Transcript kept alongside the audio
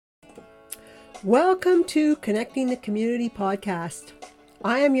Welcome to Connecting the Community podcast.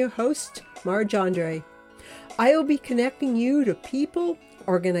 I am your host, Marge Andre. I will be connecting you to people,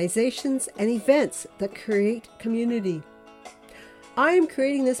 organizations, and events that create community. I am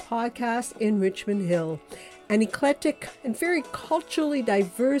creating this podcast in Richmond Hill, an eclectic and very culturally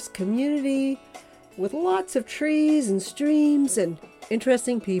diverse community with lots of trees and streams and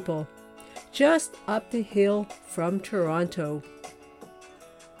interesting people, just up the hill from Toronto.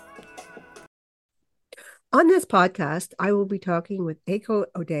 On this podcast, I will be talking with Eiko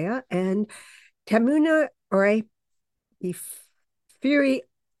Odea and Tamuna Ore Fury.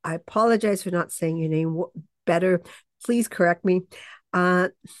 I apologize for not saying your name better. Please correct me.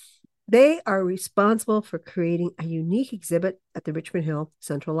 They are responsible for creating a unique exhibit at the Richmond Hill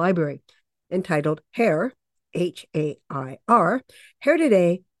Central Library entitled Hair, Hair, Hair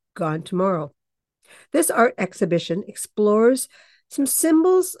Today, Gone Tomorrow. This art exhibition explores some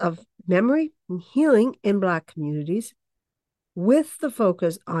symbols of memory and healing in Black communities with the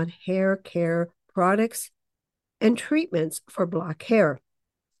focus on hair care products and treatments for Black hair.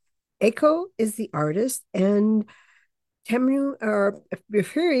 Eiko is the artist and Temu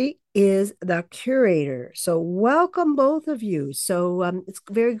Bifuri is the curator. So welcome both of you. So it's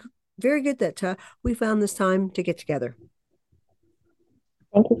very, very good that we found this time to get together.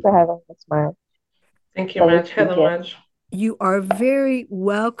 Thank you for having us, Mark. Thank you, Madge. Hello, Madge. You are very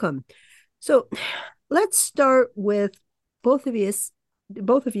welcome. So let's start with both of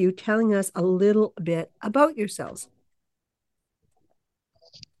you telling us a little bit about yourselves.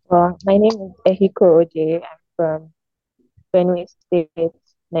 Well, my name is Ehiko Oje. I'm from Benue State,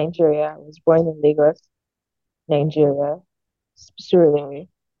 Nigeria. I was born in Lagos, Nigeria, Surulere.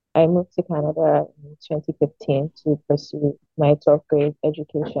 I moved to Canada in 2015 to pursue my 12th grade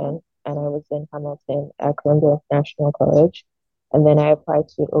education, and I was in Hamilton at Columbia International College. And then I applied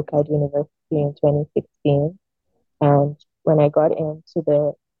to OCAD University in 2016. And when I got into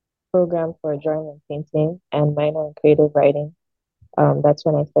the program for drawing and painting and minor in creative writing, that's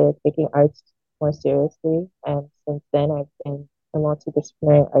when I started taking arts more seriously. And since then, I've been a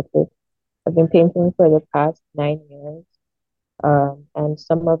multidisciplinary artist. I've been painting for the past 9 years. And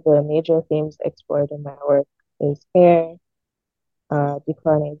some of the major themes explored in my work is hair,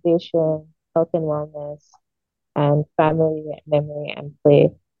 decolonization, health and wellness, and family, memory, and play.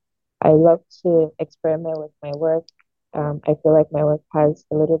 I love to experiment with my work. I feel like my work has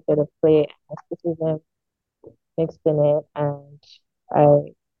a little bit of play and mysticism mixed in it, and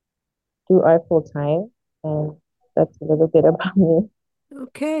I do art full time, and that's a little bit about me.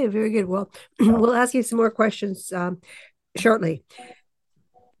 Okay, very good. Well, we'll ask you some more questions shortly.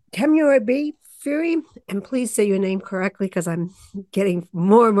 Temura B. Fury, and please say your name correctly because I'm getting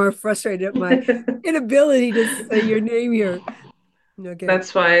more and more frustrated at my inability to say your name here. Okay. That's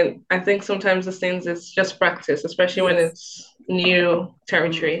fine. I think sometimes the things it's just practice, especially when it's new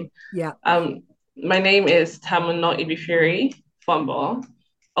territory. Yeah. My name is Tamuno Ibifiri Fumbo,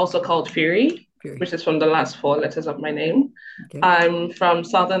 also called Fury, which is from the last four letters of my name. Okay. I'm from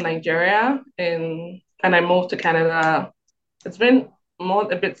southern Nigeria and I moved to Canada. It's been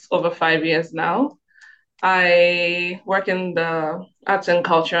a bit over 5 years now. I work in the arts and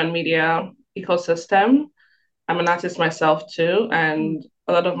culture and media ecosystem. I'm an artist myself too, and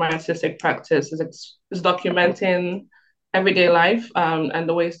a lot of my artistic practice is documenting everyday life and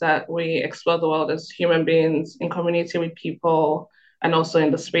the ways that we explore the world as human beings in community with people and also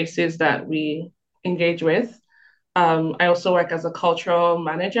in the spaces that we engage with. I also work as a cultural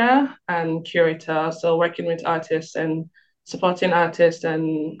manager and curator, so working with artists and supporting artists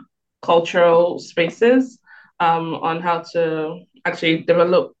and cultural spaces on how to actually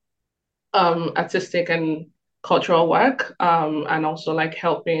develop artistic and cultural work and also like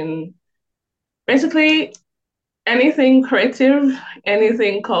helping basically anything creative,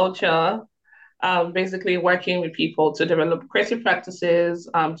 anything culture, basically working with people to develop creative practices,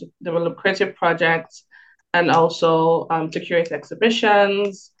 to develop creative projects, and also to curate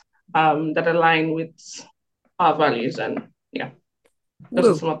exhibitions that align with our values. And yeah, those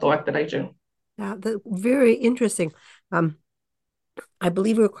are some of the work that I do. Very interesting. I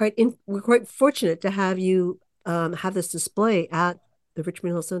believe we're quite fortunate to have you have this display at the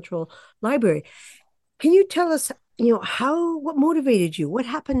Richmond Hill Central Library. Can you tell us, what motivated you? What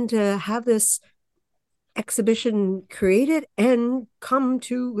happened to have this exhibition created and come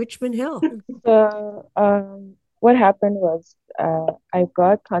to Richmond Hill? So, what happened was I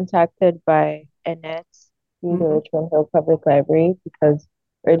got contacted by Annette through the Richmond Hill Public Library because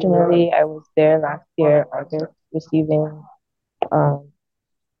originally I was there last year, August, receiving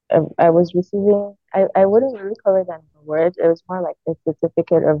I was receiving, I wouldn't really call it an award. It was more like a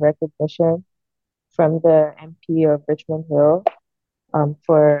certificate of recognition from the MP of Richmond Hill.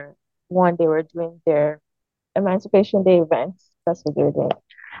 For one, they were doing their Emancipation Day events. That's what they were doing.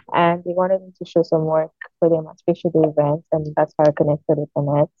 And they wanted me to show some work for the Emancipation Day events, and that's how I connected with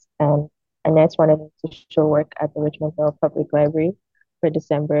Annette. And Annette wanted me to show work at the Richmond Hill Public Library for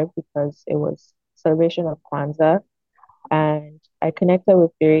December because it was celebration of Kwanzaa. And I connected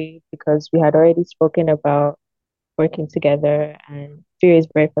with Fury because we had already spoken about working together, and Fury is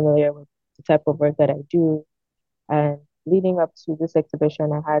very familiar with the type of work that I do. And leading up to this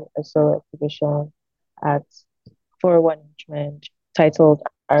exhibition, I had a solo exhibition at 401 Richmond titled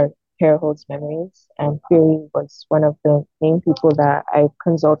Our Hair Holds Memories. And Fury was one of the main people that I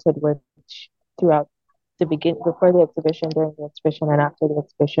consulted with throughout before the exhibition, during the exhibition, and after the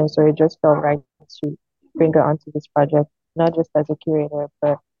exhibition. So it just felt right to bring her onto this project, not just as a curator,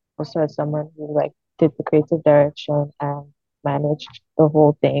 but also as someone who like did the creative direction and managed the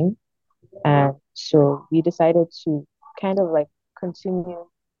whole thing. And so we decided to kind of like continue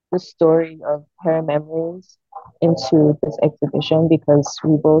the story of her memories into this exhibition because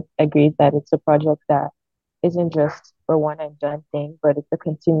we both agreed that it's a project that isn't just a one and done thing, but it's a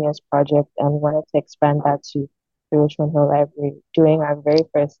continuous project, and we wanted to expand that to the Richmond Hill Library, doing our very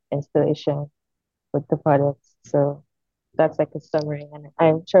first installation with the products. So that's like a summary, and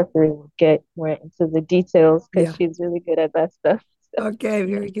I'm sure we will get more into the details because she's really good at that stuff. Okay,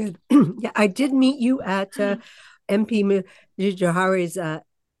 very good. Yeah, I did meet you at MP Johari's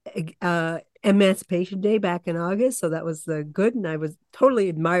Emancipation Day back in August, so that was good, and I was totally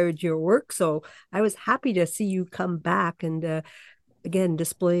admired your work. So I was happy to see you come back and again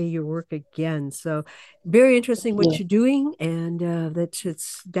display your work again. So very interesting what you're doing, and that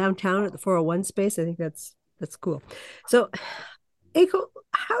it's downtown at the 401 space. I think that's cool. So, Eiko,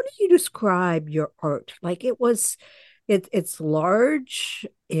 how do you describe your art? Like it's large,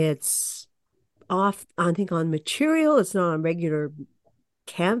 it's off, I think, on material, it's not on regular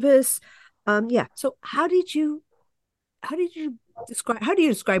canvas. Yeah. So how do you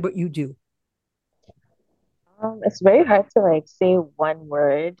describe what you do? It's very hard to like say one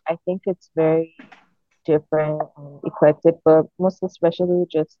word. I think it's very different and eclectic, but most especially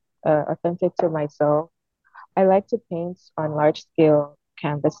just authentic to myself. I like to paint on large scale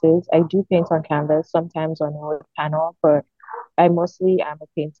canvases. I do paint on canvas, sometimes on wood panel, but I mostly am a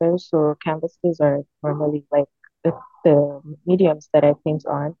painter, so canvases are normally like the mediums that I paint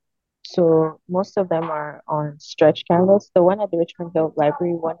on. So most of them are on stretch canvas. The one at the Richmond Hill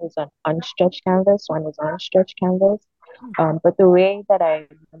Library, one is on unstretched canvas, one is on stretched canvas. But the way that I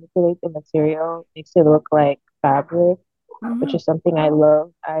manipulate the material makes it look like fabric, which is something I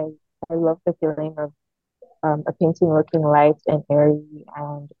love. I love the feeling of a painting looking light and airy,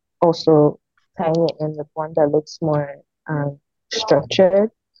 and also tying it in with one that looks more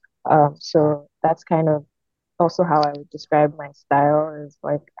structured. So that's kind of also how I would describe my style is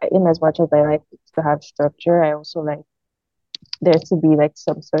like, in as much as I like to have structure, I also like there to be like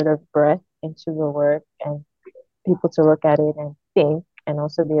some sort of breath into the work and people to look at it and think and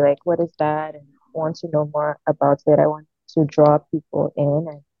also be like, what is that? And want to know more about it. I want to draw people in,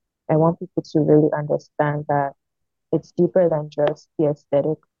 and I want people to really understand that it's deeper than just the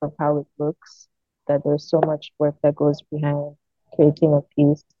aesthetic of how it looks, that there's so much work that goes behind creating a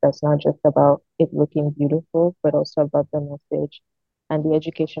piece that's not just about it looking beautiful, but also about the message and the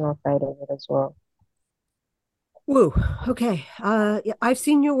educational side of it as well. Woo. Okay. Yeah, I've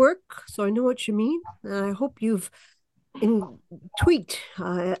seen your work, so I know what you mean. And I hope you've tweaked,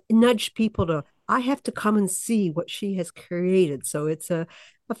 nudged people to, I have to come and see what she has created. So it's a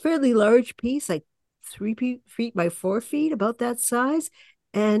fairly large piece, like 3 feet by 4 feet, about that size.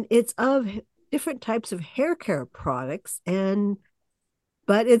 And it's of different types of hair care products.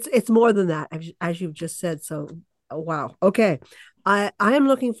 But it's more than that, as you've just said. So, oh, wow. Okay. I am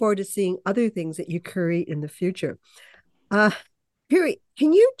looking forward to seeing other things that you create in the future. Uh, Perry,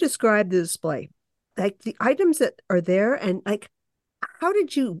 can you describe the display? Like the items that are there and like how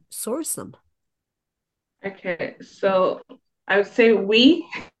did you source them? Okay, so I would say we,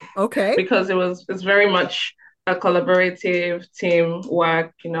 Okay. because it's very much a collaborative team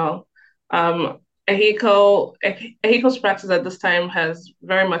work, you know. Ehiko's practice at this time has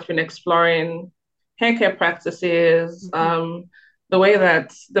very much been exploring hair care practices, the way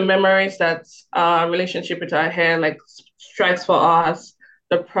that the memories that our relationship with our hair like strikes for us,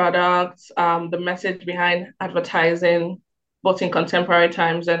 the products, the message behind advertising, both in contemporary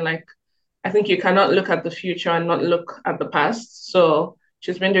times and like I think you cannot look at the future and not look at the past. So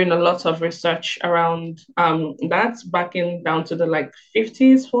she's been doing a lot of research around that, backing down to the like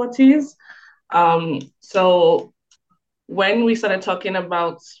 50s, 40s. So when we started talking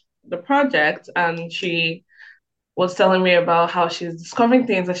about the project, and she was telling me about how she's discovering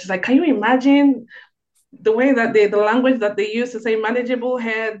things, and she's like, "Can you imagine the way that the language that they use to say manageable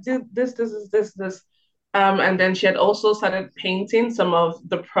hair, this." And then she had also started painting some of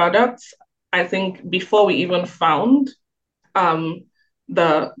the products, I think, before we even found um,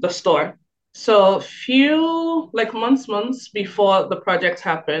 the store. So few like months before the project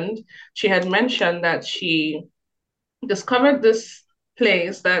happened, she had mentioned that she discovered this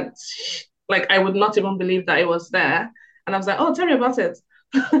place that like I would not even believe that it was there. And I was like, oh, tell me about it.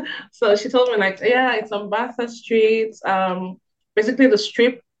 So she told me like, yeah, it's on Bathurst Street, basically the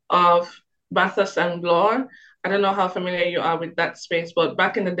strip of Bathurst and Bloor. I don't know how familiar you are with that space, but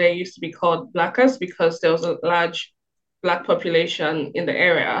back in the day, it used to be called Blackers because there was a large Black population in the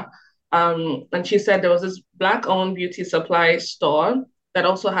area. And she said there was this Black-owned beauty supply store that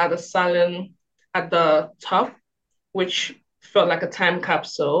also had a salon at the top, which felt like a time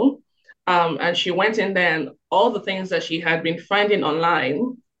capsule. And she went in there, and all the things that she had been finding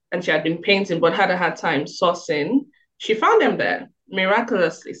online and she had been painting but had a hard time sourcing, she found them there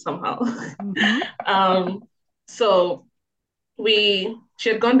miraculously somehow. Mm-hmm. So she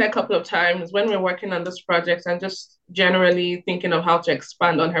had gone there a couple of times when we were working on this project and just generally thinking of how to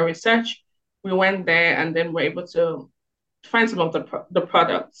expand on her research. We went there and then were able to find some of the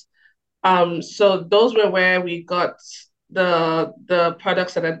products. So those were where we got the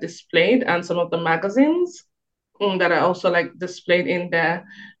products that are displayed and some of the magazines that are also like displayed in there,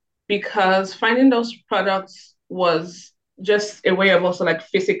 because finding those products was just a way of also like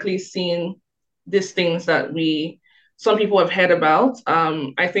physically seeing these things that some people have heard about.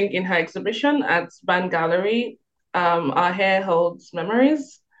 I think in her exhibition at Ban Gallery, Our Hair Holds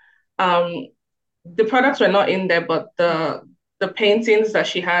Memories. The products were not in there, but the paintings that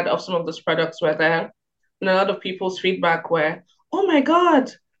she had of some of those products were there. And a lot of people's feedback were, "Oh my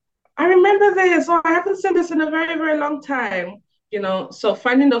God, I remember this, or I haven't seen this in a very, very long time." So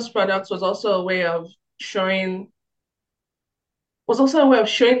finding those products was also a way of showing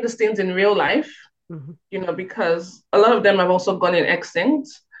these things in real life, because a lot of them have also gone in extinct.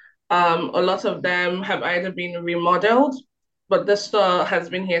 A lot of them have either been remodeled, but the store has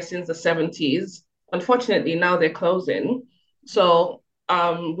been here since the 70s. Unfortunately, now they're closing. So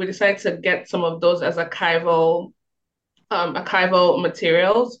we decided to get some of those as archival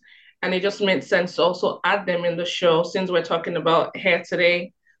materials. And it just made sense to also add them in the show since we're talking about hair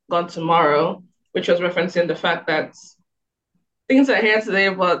today, gone tomorrow, which was referencing the fact that things are here today,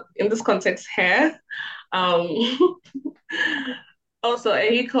 but in this context, hair. Um, Also,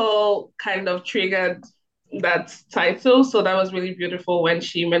 Ehiko kind of triggered that title. So that was really beautiful when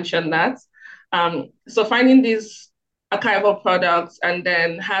she mentioned that. So finding these archival products and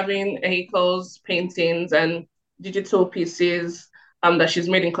then having Ehiko's paintings and digital pieces that she's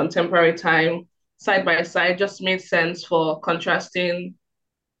made in contemporary time side by side just made sense for contrasting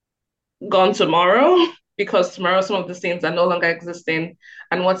Gone Tomorrow, because tomorrow some of these things are no longer existing,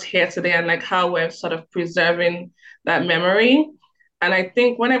 and what's here today, and like how we're sort of preserving that memory. And I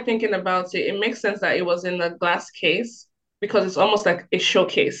think when I'm thinking about it, it makes sense that it was in a glass case because it's almost like a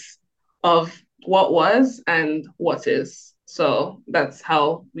showcase of what was and what is. So that's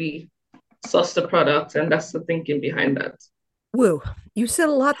how we source the product, and that's the thinking behind that. Woo, you said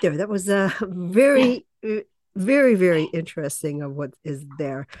a lot there. That was very, very, very interesting of what is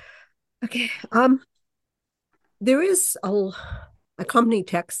there. Okay. There is a company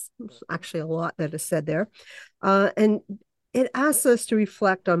text, actually a lot that is said there. And it asks us to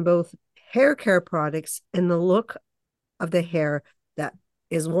reflect on both hair care products and the look of the hair that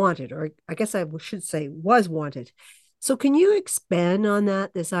is wanted, or I guess I should say was wanted. So can you expand on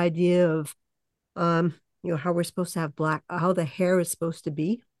that, this idea of how we're supposed to have how the hair is supposed to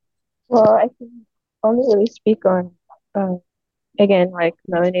be? Well, I can only really speak on again, like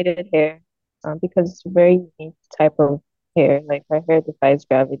melanated hair, because it's a very unique type of hair. Like my hair defies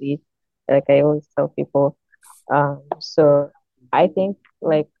gravity, like I always tell people. So I think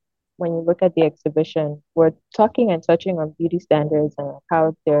like when you look at the exhibition, we're talking and touching on beauty standards and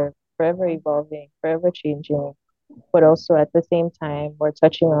how they're forever evolving, forever changing, but also at the same time, we're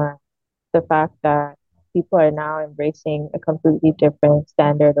touching on the fact that people are now embracing a completely different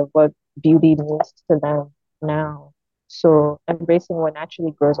standard of what beauty means to them now. So embracing what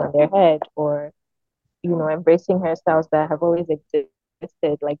naturally grows on their head, or embracing hairstyles that have always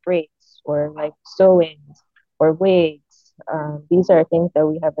existed, like braids or like sew-ins or wigs. These are things that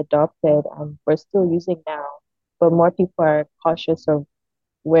we have adopted and we're still using now, but more people are cautious of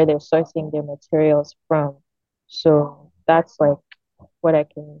where they're sourcing their materials from. So that's like what I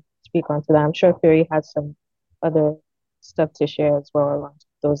can speak on to that. I'm sure Fury has some other stuff to share as well along.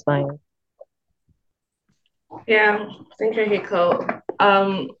 those lines. Yeah, thank you, Hiko.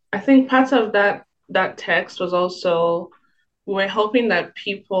 I think part of that text was also we're hoping that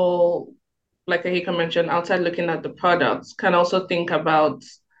people, like Hiko mentioned, outside looking at the products, can also think about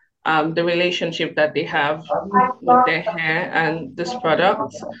the relationship that they have with their hair and this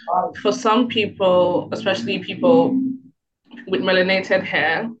product. For some people, especially people with melanated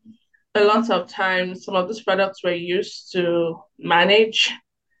hair, a lot of times some of these products were used to manage,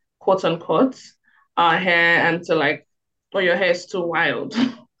 quote unquote, our hair and to like, or your hair is too wild,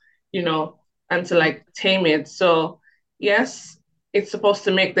 you know, and to like tame it. So, yes, it's supposed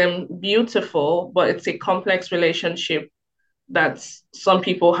to make them beautiful, but it's a complex relationship that some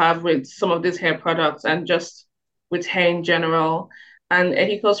people have with some of these hair products and just with hair in general. And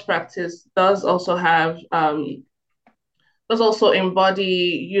Ehiko's practice does also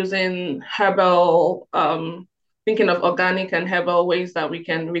embody using herbal, thinking of organic and herbal ways that we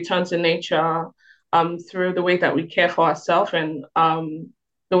can return to nature through the way that we care for ourselves and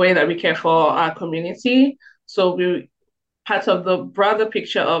the way that we care for our community. So we part of the broader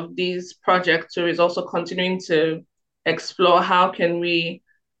picture of these projects too is also continuing to explore how can we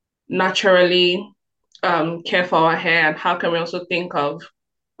naturally care for our hair and how can we also think of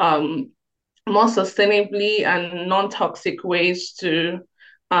um, more sustainably and non-toxic ways to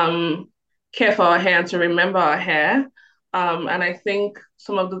um, care for our hair and to remember our hair. And I think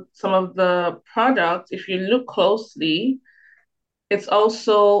some of the products, if you look closely, it's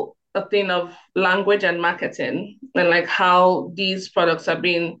also a thing of language and marketing and like how these products are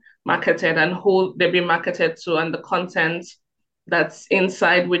being marketed and who they're being marketed to and the content that's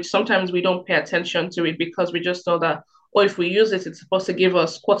inside, which sometimes we don't pay attention to it because we just know that, or if we use it, it's supposed to give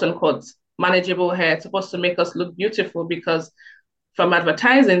us quote unquote manageable hair. It's supposed to make us look beautiful because from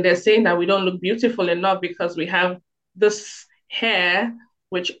advertising, they're saying that we don't look beautiful enough because we have this hair,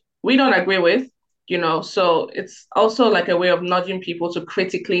 which we don't agree with, So it's also like a way of nudging people to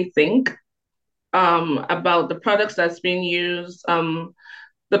critically think about the products that's being used,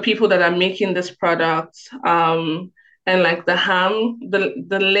 the people that are making this product, and like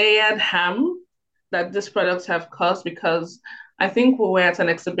the layered harm that these products have caused. Because I think we were at an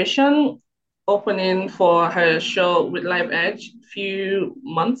exhibition opening for her show with Live Edge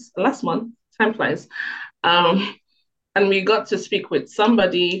last month, time flies. Um, and we got to speak with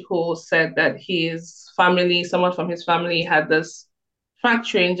somebody who said that someone from his family had this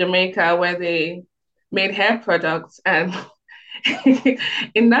factory in Jamaica where they made hair products. And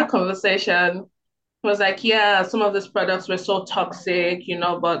in that conversation, was like, yeah, some of these products were so toxic,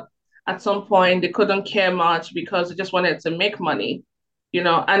 but at some point they couldn't care much because they just wanted to make money, and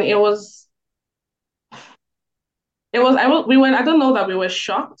I don't know that we were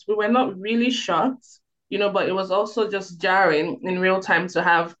shocked. We were not really shocked, but it was also just jarring in real time to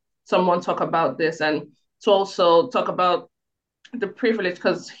have someone talk about this and to also talk about the privilege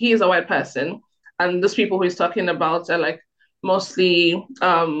because he is a white person and those people who he's talking about are like mostly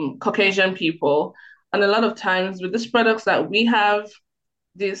Caucasian people. And a lot of times with these products that we have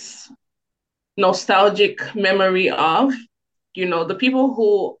this nostalgic memory of, the people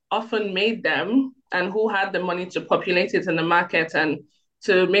who often made them and who had the money to populate it in the market and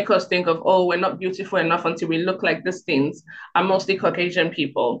to make us think of, oh, we're not beautiful enough until we look like these things are mostly Caucasian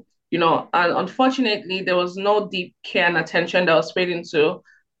people, and unfortunately, there was no deep care and attention that was paid into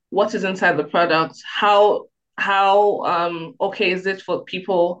what is inside the product, how okay is it for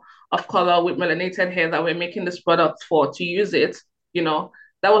people of color with melanated hair that we're making this product for to use it, you know,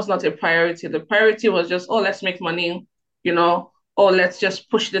 that was not a priority. The priority was just, oh, let's make money, oh, let's just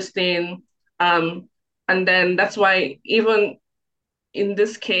push this thing. Um, and then that's why even in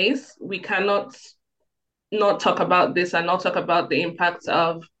this case, we cannot not talk about this and not talk about the impact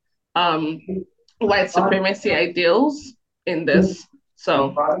of um, white supremacy ideals in this.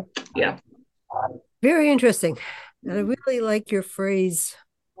 So, yeah. Very interesting. And I really like your phrase,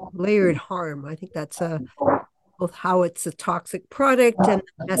 layered harm. I think that's both how it's a toxic product and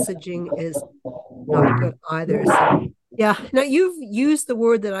the messaging is not good either. So, yeah. Now, you've used the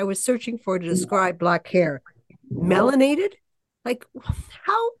word that I was searching for to describe black hair, melanated. Like,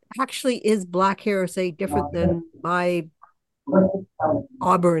 how actually is black hair, say, different than my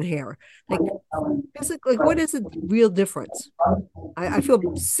auburn hair? Like, physically, what is the real difference? I feel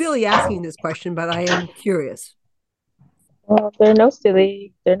silly asking this question, but I am curious. Well, there are no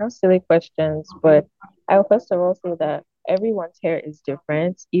silly questions, but I will first of all say that everyone's hair is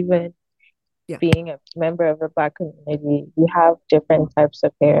different. Even Yeah. being a member of the Black community, we have different types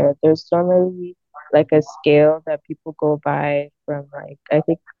of hair. There's normally like a scale that people go by from like I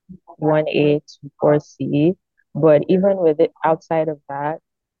think 1A to 4C. But even with it outside of that,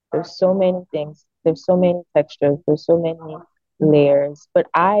 There's so many things. There's so many textures. There's so many layers. But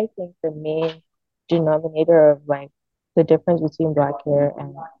I think the main denominator of like the difference between black hair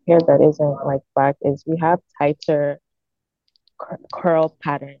and hair that isn't like black is we have tighter curl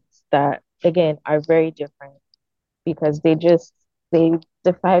patterns that again are very different because they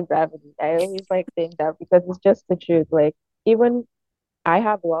defy gravity. I always like saying that because it's just the truth. Like even I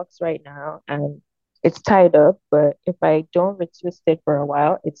have locks right now and it's tied up, but if I don't retwist it for a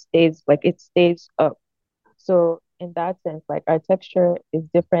while, it stays up. So in that sense, like our texture is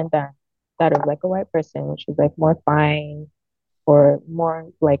different than that of like a white person, which is like more fine or more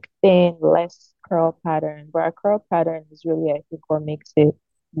like thin, less curl pattern. But our curl pattern is really, I think, what makes it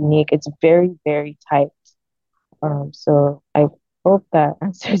unique. It's very, very tight. So I hope that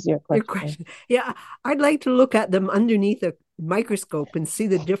answers your Your question. question. Yeah, I'd like to look at them underneath a microscope and see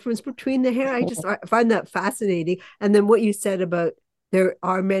the difference between the hair. I find that fascinating. And then what you said about there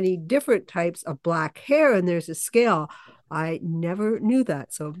are many different types of black hair and there's a scale. I never knew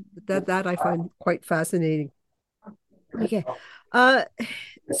that. So that I find quite fascinating. Okay. Uh,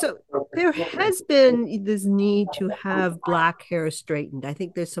 so there has been this need to have black hair straightened. I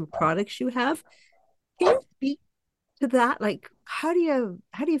think there's some products you have. Can you speak to that? Like, how do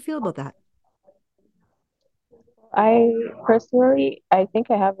you feel about that? I personally, I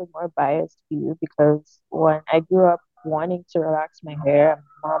think I have a more biased view because when I grew up wanting to relax my hair,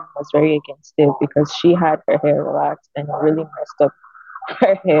 my mom was very against it because she had her hair relaxed and it really messed up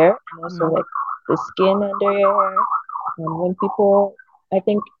her hair and also Mm. like the skin under your hair. And when people, I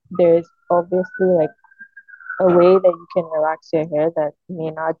think there's obviously like a way that you can relax your hair that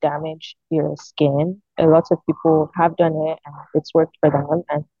may not damage your skin. A lot of people have done it and it's worked for them.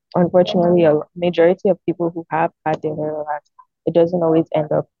 And unfortunately, a majority of people who have had their hair relaxed, it doesn't always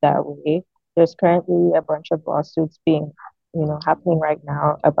end up that way. There's currently a bunch of lawsuits being, happening right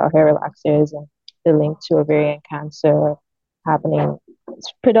now about hair relaxers and the link to ovarian cancer happening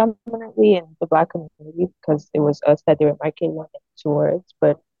predominantly in the Black community because it was us that they were marketing it towards.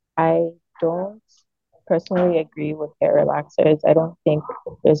 But I don't personally agree with hair relaxers. I don't think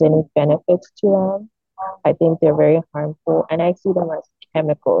there's any benefits to them. I think they're very harmful, and I see them as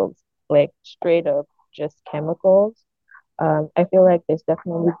chemicals, like straight up just chemicals. I feel like there's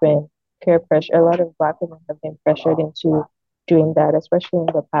definitely been peer pressure. A lot of Black women have been pressured into doing that, especially in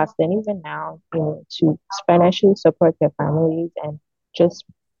the past and even now, to financially support their families and just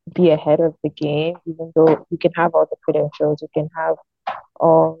be ahead of the game, even though you can have all the credentials, you can have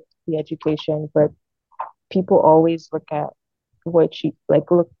all the education, but people always look at what you like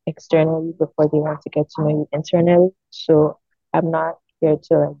look externally before they want to get to know you internally. So I'm not here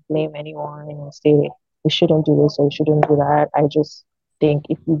to like blame anyone and say you shouldn't do this or you shouldn't do that. I just think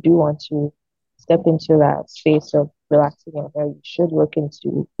if you do want to step into that space of relaxing your hair, you should look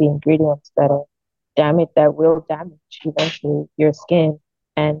into the ingredients that will damage eventually your skin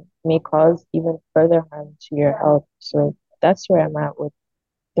and may cause even further harm to your health. So that's where I'm at with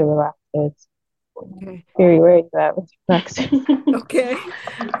the relaxers. Okay. Very where that with relaxers. Okay.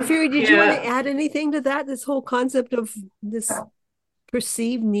 Fury, did you want to Yeah. add anything to that? This whole concept of this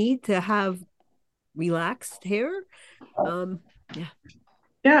perceived need to have relaxed hair? Yeah.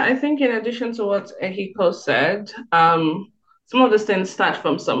 Yeah, I think in addition to what Ehiko said, some of these things start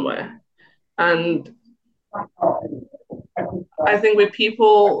from somewhere. And I think with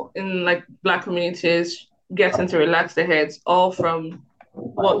people in like Black communities getting to relax their heads all from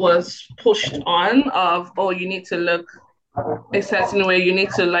what was pushed on of, oh, you need to look a certain way, you need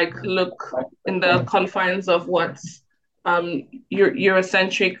to like look in the confines of what your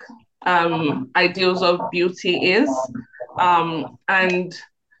Eurocentric ideals of beauty is. And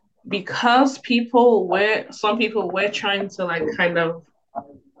because some people were trying to like kind of,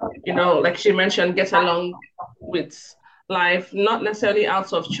 like she mentioned, get along with life, not necessarily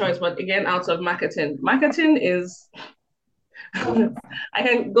out of choice, but again, out of marketing. Marketing is, I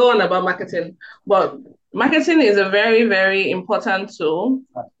can go on about marketing, but marketing is a very, very important tool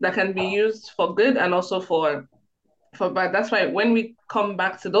that can be used for good and also for bad. That's why when we come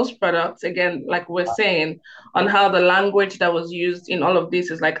back to those products, again, like we're saying, on how the language that was used in all of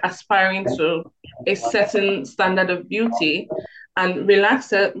this is like aspiring to a certain standard of beauty. And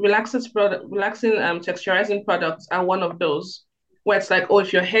relaxing texturizing products are one of those where it's like, oh,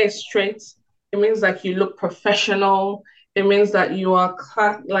 if your hair is straight, it means like you look professional. It means that you are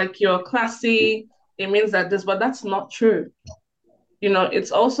like you're classy. It means that this, but that's not true.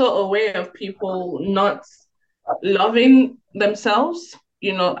 It's also a way of people not loving themselves.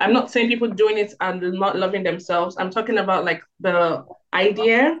 I'm not saying people doing it and not loving themselves. I'm talking about like the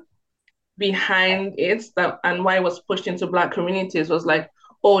idea behind it that and why it was pushed into Black communities was like,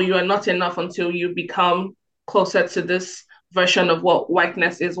 oh, you are not enough until you become closer to this version of what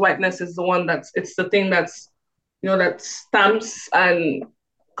whiteness is. Whiteness is the one it's the thing that stamps and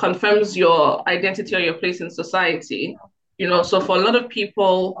confirms your identity or your place in society. So for a lot of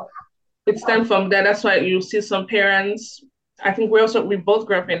people, it stems from there. That's why you see some parents. I think we both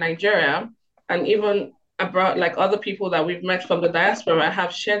grew up in Nigeria, and even abroad, like other people that we've met from the diaspora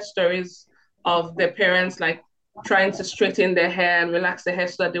have shared stories of their parents like trying to straighten their hair and relax their hair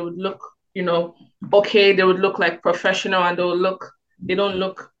so that they would look, okay, they would look like professional, and they don't look they don't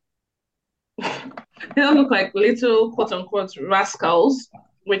look like little quote unquote rascals,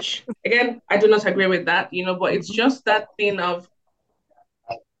 which again, I do not agree with that, but it's just that thing of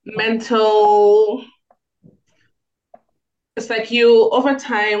mental. It's like you over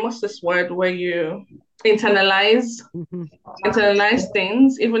time, what's this word where you internalize internalize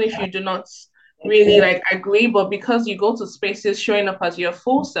things, even if you do not really like agree, but because you go to spaces showing up as your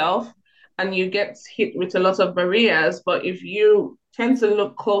full self and you get hit with a lot of barriers, but if you tend to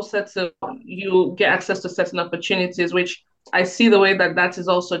look closer to, you get access to certain opportunities, which I see the way that is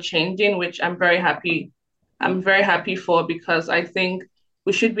also changing, which I'm very happy for, because I think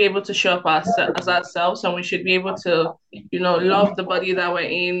we should be able to show up as ourselves, and we should be able to, love the body that we're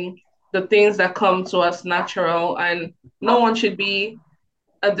in, the things that come to us natural, and no one should be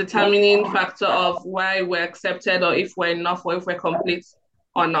a determining factor of why we're accepted or if we're enough or if we're complete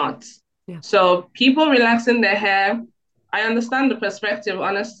or not. Yeah. So people relaxing their hair, I understand the perspective,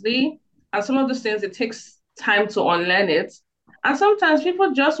 honestly. And some of those things, it takes time to unlearn it. And sometimes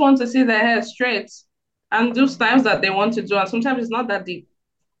people just want to see their hair straight and do styles that they want to do. And sometimes it's not that deep.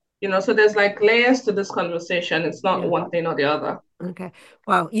 So there's like layers to this conversation. It's not one thing or the other. Okay.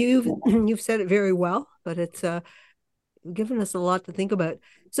 Wow. You've said it very well, but it's given us a lot to think about.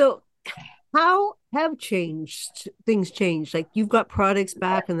 So how have things changed? Like you've got products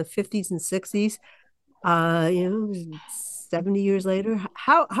back in the 50s and 60s, 70 years later.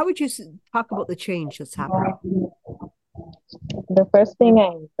 How would you talk about the change that's happened? The first thing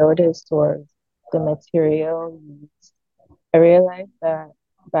I noticed was the material used. I realized that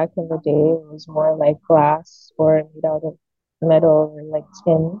back in the day it was more like glass or made out of metal or like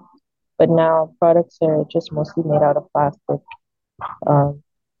tin, but now products are just mostly made out of plastic. Um,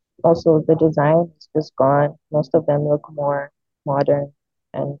 Also, the design is just gone. Most of them look more modern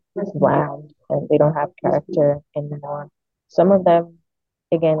and bland, and they don't have character anymore. Some of them,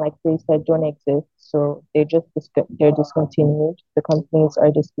 again, like they said, don't exist, so they're discontinued. The companies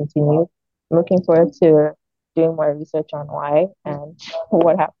are discontinued. I'm looking forward to doing more research on why and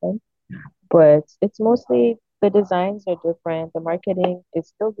what happened. But it's mostly the designs are different. The marketing is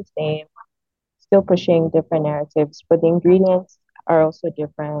still the same, still pushing different narratives, but the ingredients are also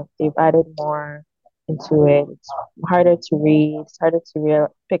different. They've added more into it. It's harder to read. It's harder to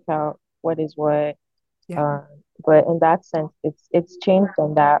pick out what is what. Yeah. But in that sense, it's changed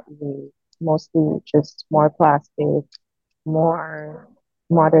in that way. Mostly just more plastic, more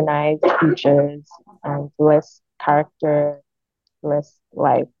modernized features, and less character, less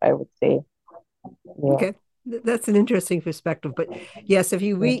life, I would say. Yeah. Okay. That's an interesting perspective. But yes, if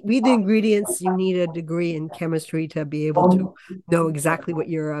you read the ingredients, you need a degree in chemistry to be able to know exactly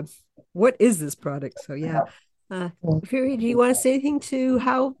what is this product. So yeah. Fury, do you want to say anything to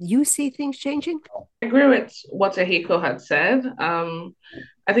how you see things changing? I agree with what Ahiko had said.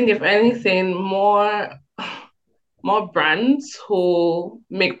 I think if anything, more brands who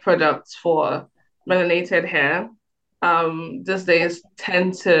make products for melanated hair these days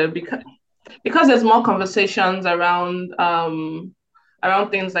tend to, because there's more conversations around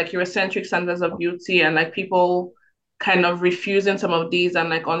things like Eurocentric standards of beauty, and like people kind of refusing some of these and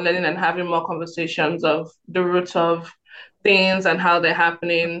like unlearning and having more conversations of the root of things and how they're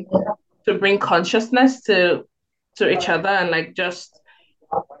happening, to bring consciousness to each other, and like just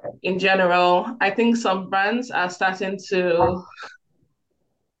in general, I think some brands are starting to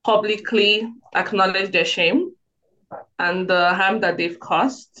publicly acknowledge their shame and the harm that they've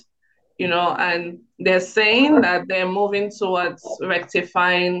caused, and they're saying that they're moving towards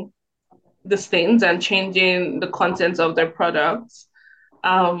rectifying these things and changing the content of their products.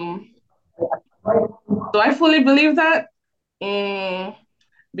 Do I fully believe that?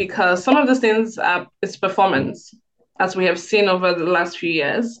 Because some of these things is performance, as we have seen over the last few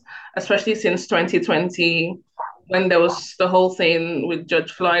years, especially since 2020, when there was the whole thing with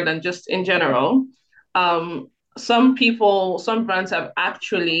George Floyd and just in general. Some brands have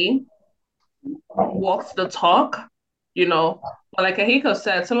actually walked the talk, But like Ahiko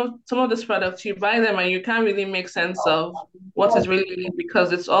said, some of these products, you buy them and you can't really make sense of what is really,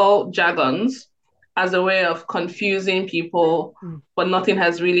 because it's all jargons. as a way of confusing people, but nothing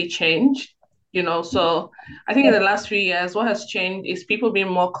has really changed, you know. So I think in the last few years, what has changed is people being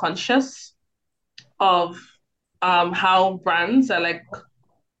more conscious of how brands are like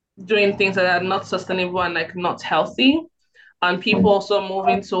doing things that are not sustainable and like not healthy. And people also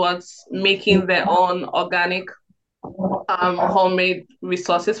moving towards making their own organic homemade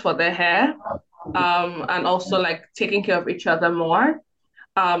resources for their hair, and also like taking care of each other more,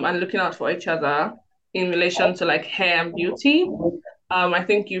 and looking out for each other in relation to like hair and beauty. I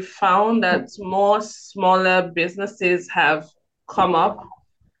think you found that more smaller businesses have come up,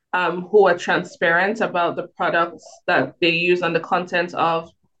 who are transparent about the products that they use and the content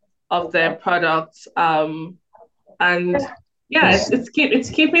of their products. And yeah, it's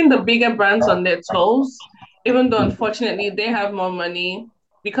keeping the bigger brands on their toes, even though unfortunately they have more money.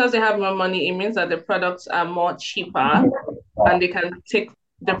 Because they have more money, it means that the products are more cheaper and they can take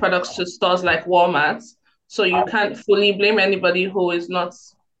the products to stores like Walmart. So you can't fully blame anybody who is not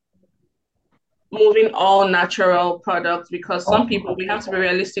moving all natural products, because some people, we have to be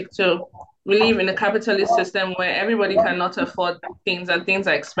realistic too. We live in a capitalist system where everybody cannot afford things and things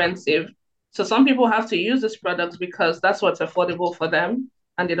are expensive. So some people have to use these products because that's what's affordable for them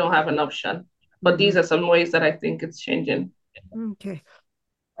and they don't have an option. But these are some ways that I think it's changing. Okay.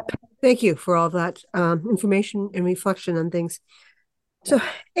 Thank you for all that information and reflection on things. So,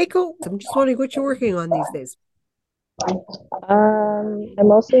 Eiko, I'm just wondering what you're working on these days. I'm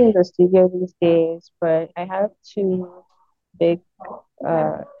mostly in the studio these days, but I have two big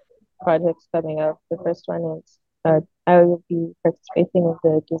projects coming up. The first one is I will be participating in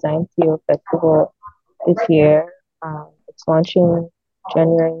the Design Theo Festival this year. It's launching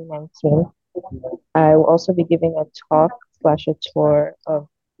January 19th. I will also be giving a talk slash a tour of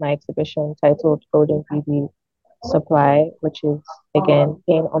my exhibition titled Golden Beauty Supply, which is again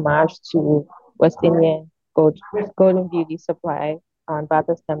paying homage to West Indian Golden Beauty Supply on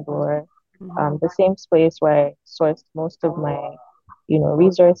Bathurst Tambora, the same place where I sourced most of my,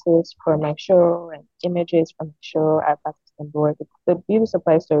 resources for my show and images from the show at Bathurst Tambora. The beauty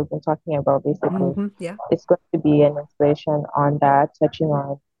supply store we've been talking about, basically, it's going to be an installation on that, touching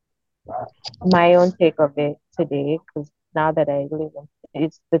on my own take of it today, because now that I live in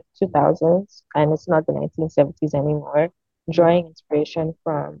it's the 2000s and it's not the 1970s anymore, drawing inspiration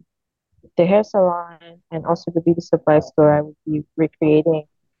from the hair salon and also the beauty supply store. I would be recreating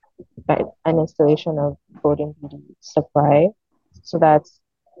an installation of Golden Beauty Supply. So that's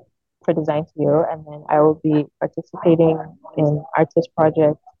for Design Theo. And then I will be participating in Artist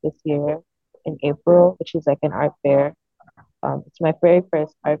Project this year in April, which is like an art fair. It's my very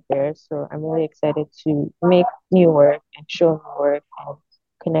first art fair, so I'm really excited to make new work and show new work and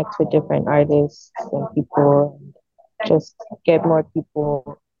connect with different artists and people and just get more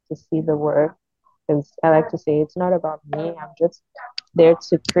people to see the work. Because I like to say it's not about me, I'm just there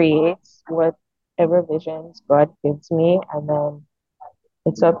to create whatever visions God gives me, and then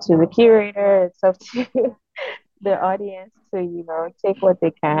it's up to the curator, it's up to the audience to, take what they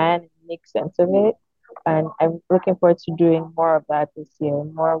can and make sense of it. And I'm looking forward to doing more of that this year,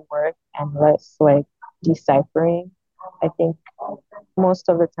 more work and less like deciphering. I think most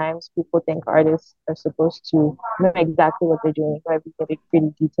of the times people think artists are supposed to know exactly what they're doing, everything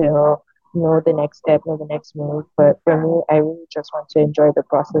pretty detailed, know the next step, know the next move. But for me, I really just want to enjoy the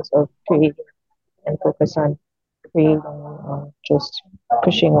process of creating and focus on creating, just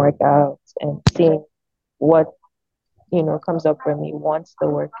pushing work out and seeing what comes up for me once the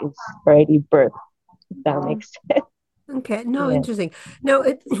work is already birthed, if that makes sense. Okay, no, interesting. Now,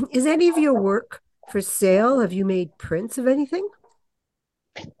 is any of your work for sale? Have you made prints of anything?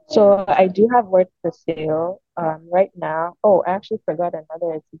 So I do have work for sale right now. Oh, I actually forgot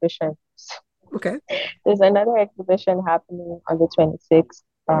another exhibition. Okay. There's another exhibition happening on the 26th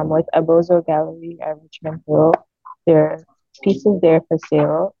with Abozo Gallery at Richmond Hill. There are pieces there for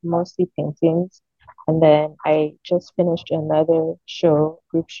sale, mostly paintings. And then I just finished another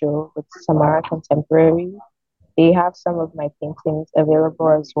group show with Samara Contemporary. They have some of my paintings available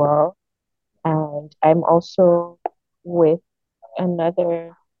as well. And I'm also with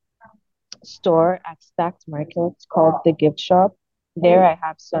another store at Stacked Market called The Gift Shop. There I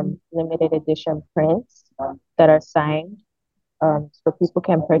have some limited edition prints that are signed. So people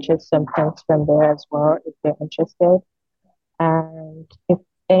can purchase some prints from there as well if they're interested. And if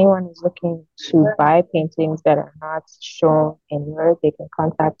anyone is looking to buy paintings that are not shown anywhere, they can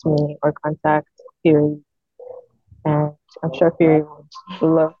contact me or contact Fury and I'm sure Fury would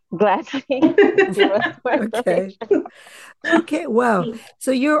love gladly give us more Okay. information. Okay, wow.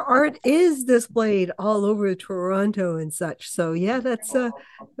 So your art is displayed all over Toronto and such. So yeah, that's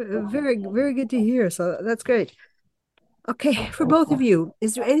very, very good to hear. So that's great. Okay, for both of you,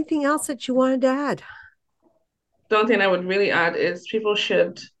 is there anything else that you wanted to add? The only thing I would really add is people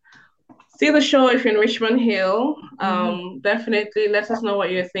should see the show if you're in Richmond Hill. Definitely let us know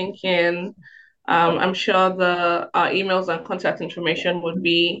what you're thinking. I'm sure the our emails and contact information would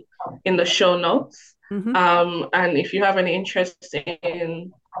be in the show notes. And if you have any interest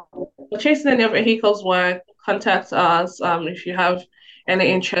in chasing any of vehicles work, contact us. If you have any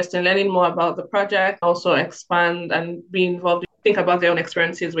interest in learning more about the project, also expand and be involved, think about their own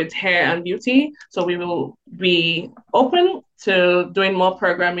experiences with hair and beauty. So we will be open to doing more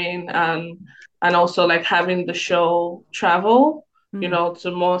programming and also like having the show travel,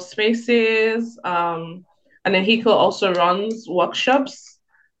 to more spaces. And then Hiko also runs workshops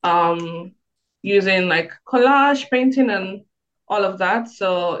using like collage, painting, and all of that.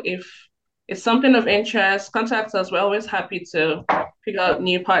 So if it's something of interest, contact us. We're always happy to figure out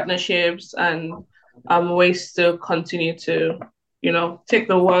new partnerships and ways to continue to, take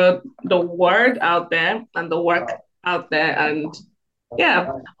the word out there and the work out there. And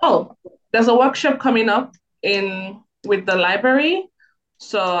yeah. Oh, there's a workshop coming up in with the library.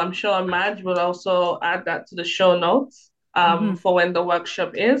 So I'm sure Madge will also add that to the show notes for when the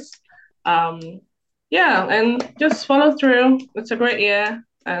workshop is. Um, yeah, and just follow through. It's a great year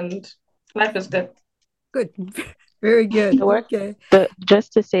and life is good. Good. Very good. Okay.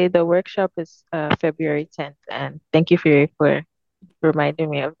 Just to say, the workshop is February 10th, and thank you for reminding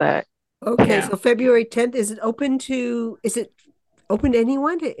me of that. Okay, yeah. So February 10th, is it open to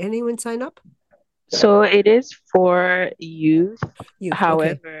anyone? Did anyone sign up? So it is for youth.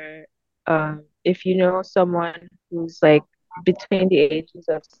 However, okay. If you know someone who's like between the ages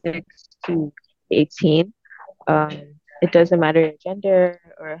of 6 to 18, it doesn't matter your gender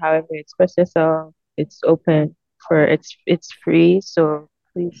or however you express yourself. It's open it's free. So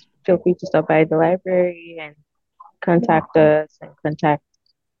please feel free to stop by the library and contact us and contact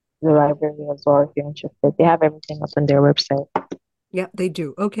the library as well if you're interested. They have everything up on their website. Yeah, they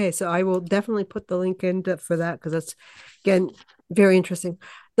do. Okay, so I will definitely put the link in for that because that's, again, very interesting.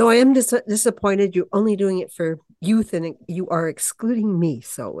 Though I am disappointed you're only doing it for youth and you are excluding me.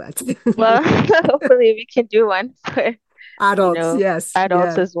 So that's well, hopefully we can do one for adults. Yes,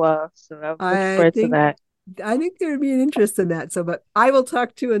 adults as well. So I'm looking forward to that. I think there would be an interest in that. So, but I will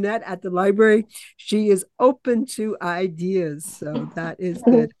talk to Annette at the library. She is open to ideas. So that is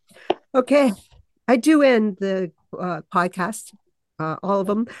good. Okay. I do end the podcast, all of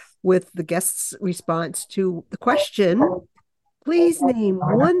them, with the guest's response to the question. Please name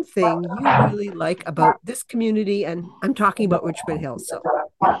one thing you really like about this community. And I'm talking about Richmond Hill. So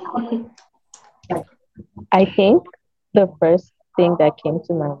I think the first thing that came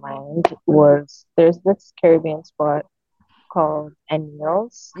to my mind was there's this Caribbean spot called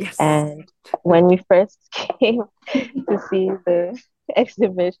Anneals. Yes. And when we first came to see the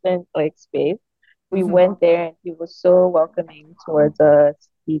exhibition like space, we went there and he was so welcoming towards us.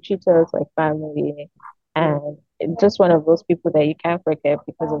 He treated us like family and just one of those people that you can't forget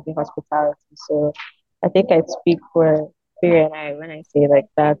because of the hospitality. So I think I'd speak for Fear and I when I say like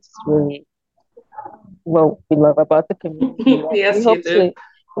that's really what we love about the community. Yes, we hope to,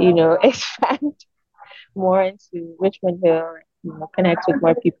 expand more into Richmond Hill, connect with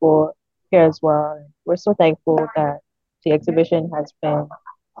more people here as well. And we're so thankful that the exhibition has been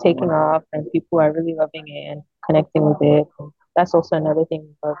taken off and people are really loving it and connecting with it. And that's also another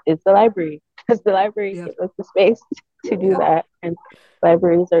thing is the library, because the library gives us the space to do that, and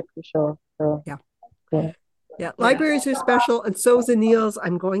libraries are crucial. So yeah, libraries are special, and so is Anneals.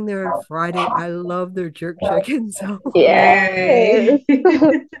 I'm going there on Friday. I love their jerk chicken. So yeah.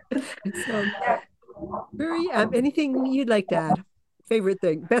 So, anything you'd like to add? Favorite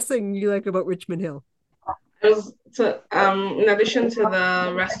thing, best thing you like about Richmond Hill? In addition to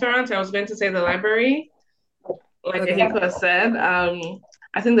the restaurant, I was going to say the library. Like Ehiko said,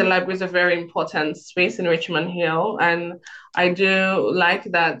 I think the library is a very important space in Richmond Hill, and I do like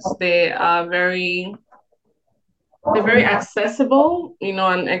that they're very accessible,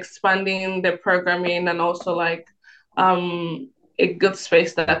 and expanding their programming, and also like a good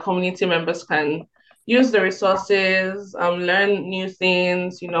space that community members can use the resources, learn new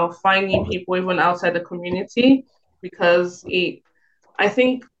things, find new people even outside the community, because I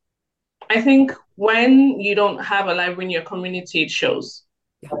think when you don't have a library in your community, it shows.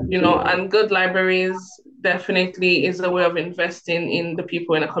 And good libraries definitely is a way of investing in the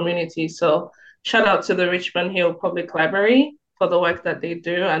people in a community. So shout out to the Richmond Hill Public Library for the work that they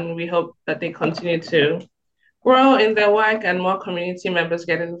do, and we hope that they continue to grow in their work and more community members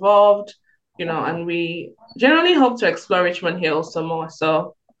get involved, and we generally hope to explore Richmond Hill some more.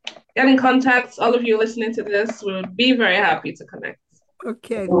 So get in contact, all of you listening to this, we would be very happy to connect.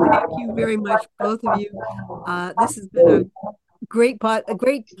 Okay, thank you very much, both of you. This has been a great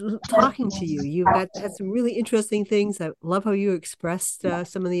talking to you. You've had some really interesting things. I love how you expressed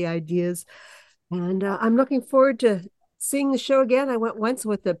some of the ideas, and I'm looking forward to seeing the show again. I went once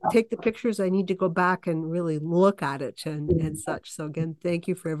with take the pictures. I need to go back and really look at it and such. So again, thank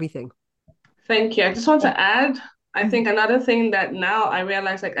you for everything. Thank you. I just want to add, I think another thing that now I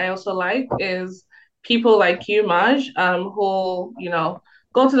realize I also like is people like you, Maj, who,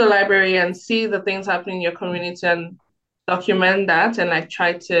 go to the library and see the things happening in your community and document that and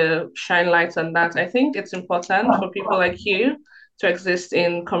try to shine light on that. I think it's important for people like you to exist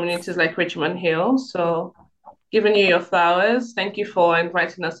in communities like Richmond Hill. So giving you your flowers. Thank you for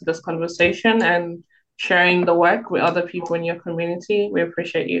inviting us to this conversation and sharing the work with other people in your community. We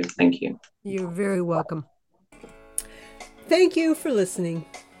appreciate you. Thank you. You're very welcome. Thank you for listening.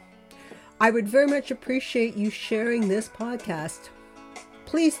 I would very much appreciate you sharing this podcast.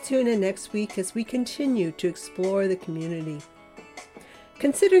 Please tune in next week as we continue to explore the community.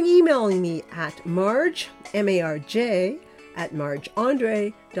 Consider emailing me at Marj, M-A-R-J,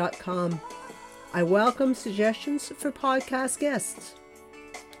 @marjandre.com. I welcome suggestions for podcast guests.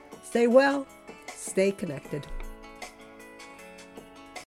 Stay well, stay connected.